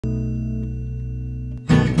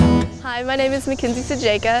Hi, my name is Mackenzie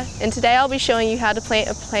Cejka, and today I'll be showing you how to plant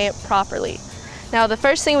a plant properly. Now, the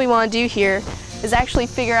first thing we want to do here is actually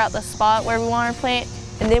figure out the spot where we want our plant,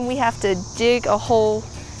 and then we have to dig a hole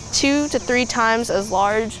 2 to 3 times as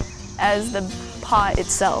large as the pot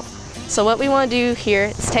itself. So what we want to do here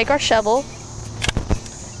is take our shovel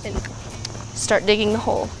and start digging the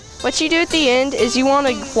hole. What you do at the end is you want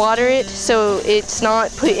to water it so it's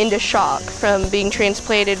not put into shock from being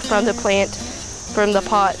transplanted from the plant, from the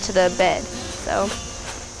pot to the bed. So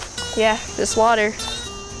yeah, just water.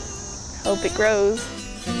 Hope it grows.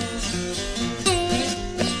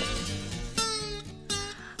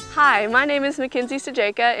 Hi, my name is Mackenzie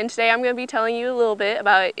Cejka, and today I'm going to be telling you a little bit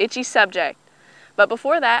about an itchy subject. But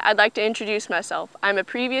before that, I'd like to introduce myself. I'm a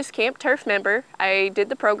previous Camp Turf member. I did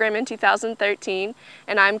the program in 2013,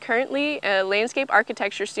 and I'm currently a landscape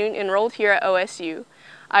architecture student enrolled here at OSU.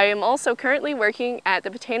 I am also currently working at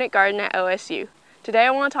the Botanic Garden at OSU. Today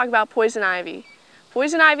I want to talk about poison ivy.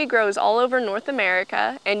 Poison ivy grows all over North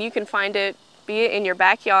America, and you can find it be it in your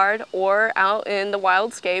backyard or out in the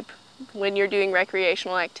wildscape when you're doing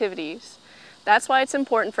recreational activities. That's why it's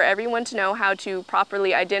important for everyone to know how to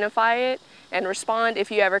properly identify it and respond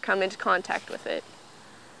if you ever come into contact with it.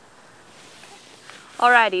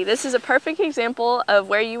 Alrighty, this is a perfect example of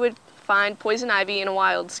where you would find poison ivy in a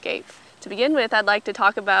wildscape. To begin with, I'd like to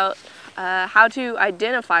talk about how to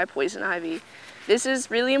identify poison ivy. This is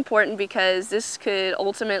really important because this could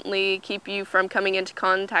ultimately keep you from coming into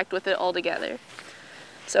contact with it altogether.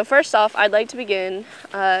 So first off, I'd like to begin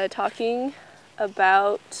talking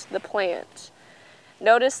about the plant.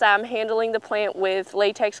 Notice that I'm handling the plant with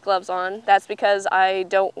latex gloves on. That's because I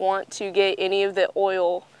don't want to get any of the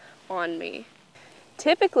oil on me.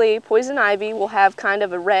 Typically, poison ivy will have kind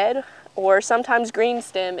of a red or sometimes green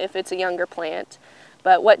stem if it's a younger plant.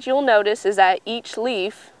 But what you'll notice is that each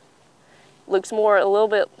leaf looks a little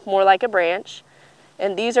bit more like a branch,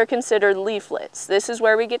 and these are considered leaflets. This is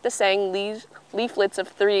where we get the saying, leaflets of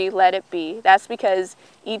 3, let it be. That's because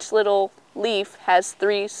each little leaf has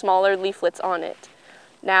 3 smaller leaflets on it.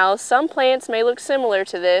 Now, some plants may look similar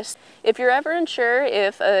to this. If you're ever unsure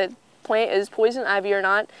if a plant is poison ivy or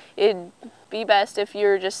not, it'd be best if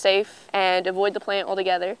you're just safe and avoid the plant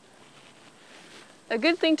altogether. A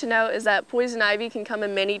good thing to note is that poison ivy can come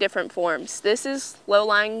in many different forms. This is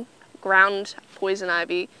low-lying ground poison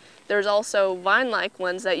ivy. There's also vine-like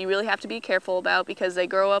ones that you really have to be careful about because they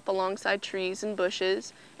grow up alongside trees and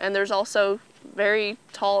bushes. And there's also very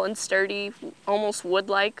tall and sturdy, almost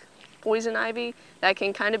wood-like poison ivy that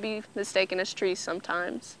can kind of be mistaken as trees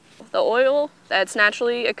sometimes. The oil that's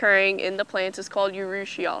naturally occurring in the plants is called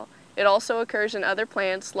urushiol. It also occurs in other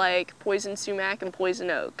plants like poison sumac and poison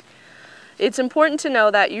oak. It's important to know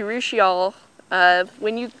that urushiol,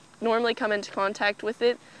 when you normally come into contact with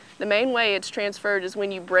it, the main way it's transferred is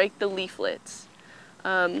when you break the leaflets.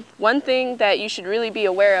 One thing that you should really be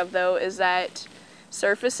aware of, though, is that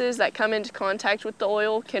surfaces that come into contact with the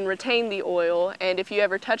oil can retain the oil, and if you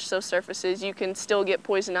ever touch those surfaces, you can still get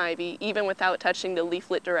poison ivy even without touching the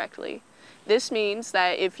leaflet directly. This means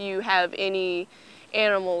that if you have any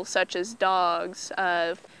animals such as dogs,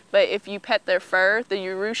 but if you pet their fur, the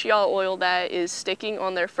urushiol oil that is sticking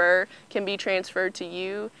on their fur can be transferred to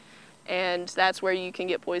you, and that's where you can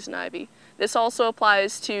get poison ivy. This also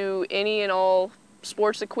applies to any and all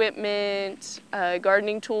sports equipment,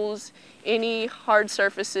 gardening tools, any hard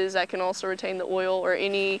surfaces that can also retain the oil, or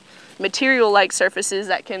any material-like surfaces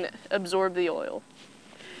that can absorb the oil.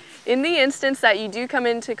 In the instance that you do come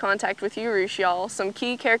into contact with urushiol, some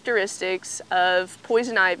key characteristics of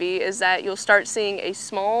poison ivy is that you'll start seeing a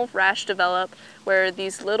small rash develop where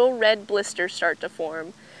these little red blisters start to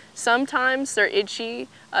form. Sometimes they're itchy,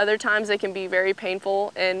 other times they can be very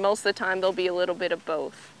painful, and most of the time they'll be a little bit of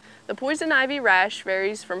both. The poison ivy rash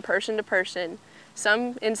varies from person to person.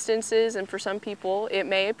 Some instances and for some people it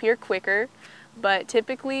may appear quicker, but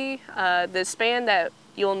typically the span that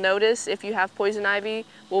you'll notice if you have poison ivy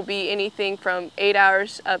will be anything from 8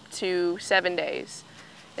 hours up to 7 days.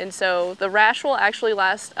 And so the rash will actually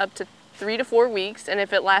last up to 3 to 4 weeks, and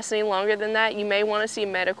if it lasts any longer than that, you may want to see a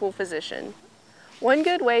medical physician. One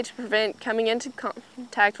good way to prevent coming into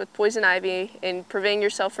contact with poison ivy and preventing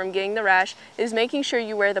yourself from getting the rash is making sure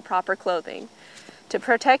you wear the proper clothing. To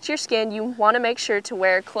protect your skin, you want to make sure to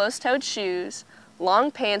wear closed-toed shoes,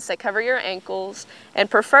 long pants that cover your ankles, and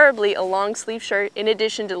preferably a long-sleeve shirt in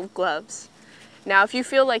addition to gloves. Now, if you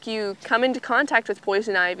feel like you come into contact with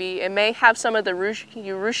poison ivy and may have some of the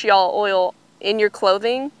urushiol oil in your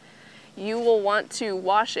clothing, you will want to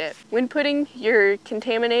wash it. When putting your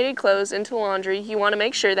contaminated clothes into laundry, you want to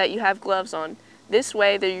make sure that you have gloves on. This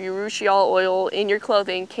way, the urushiol oil in your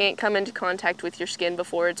clothing can't come into contact with your skin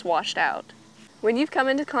before it's washed out. When you've come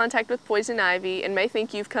into contact with poison ivy and may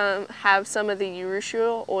think you've have some of the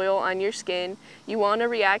urushiol oil on your skin, you want to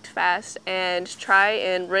react fast and try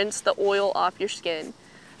and rinse the oil off your skin.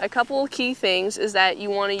 A couple key things is that you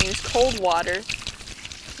want to use cold water.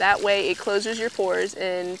 That way it closes your pores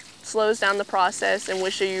and slows down the process in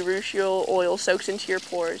which the urushiol oil soaks into your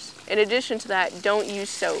pores. In addition to that, don't use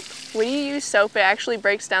soap. When you use soap, it actually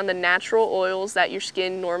breaks down the natural oils that your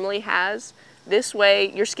skin normally has. This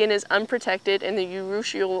way, your skin is unprotected and the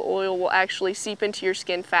urushiol oil will actually seep into your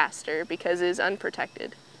skin faster because it is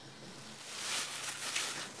unprotected.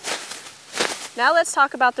 Now let's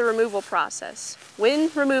talk about the removal process. When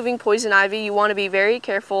removing poison ivy, you want to be very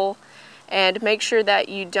careful and make sure that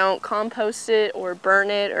you don't compost it or burn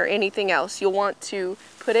it or anything else. You'll want to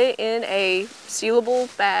put it in a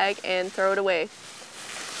sealable bag and throw it away.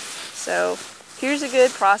 So here's a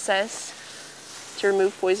good process to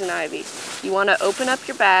remove poison ivy. You want to open up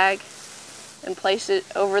your bag and place it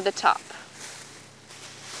over the top,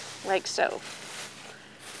 like so.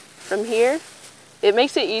 From here, it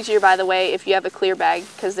makes it easier, by the way, if you have a clear bag,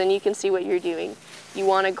 because then you can see what you're doing. You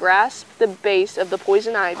want to grasp the base of the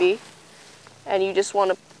poison ivy and you just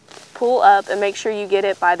want to pull up and make sure you get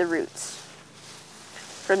it by the roots.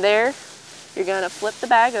 From there, you're going to flip the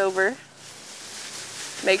bag over,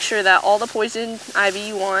 make sure that all the poison ivy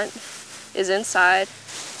you want is inside,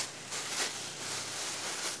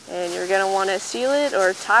 and you're going to want to seal it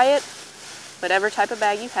or tie it, whatever type of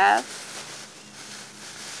bag you have.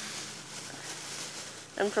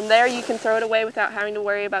 And from there you can throw it away without having to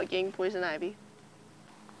worry about getting poison ivy.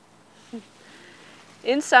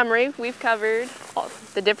 In summary, we've covered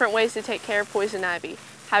the different ways to take care of poison ivy,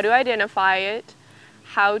 how to identify it,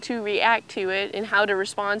 how to react to it, and how to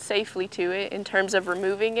respond safely to it in terms of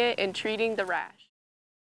removing it and treating the rash.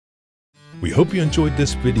 We hope you enjoyed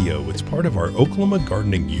this video. It's part of our Oklahoma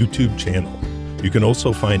Gardening YouTube channel. You can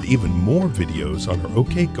also find even more videos on our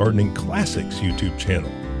OK Gardening Classics YouTube channel.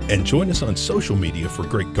 And join us on social media for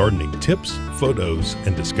great gardening tips, photos,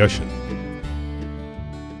 and discussion.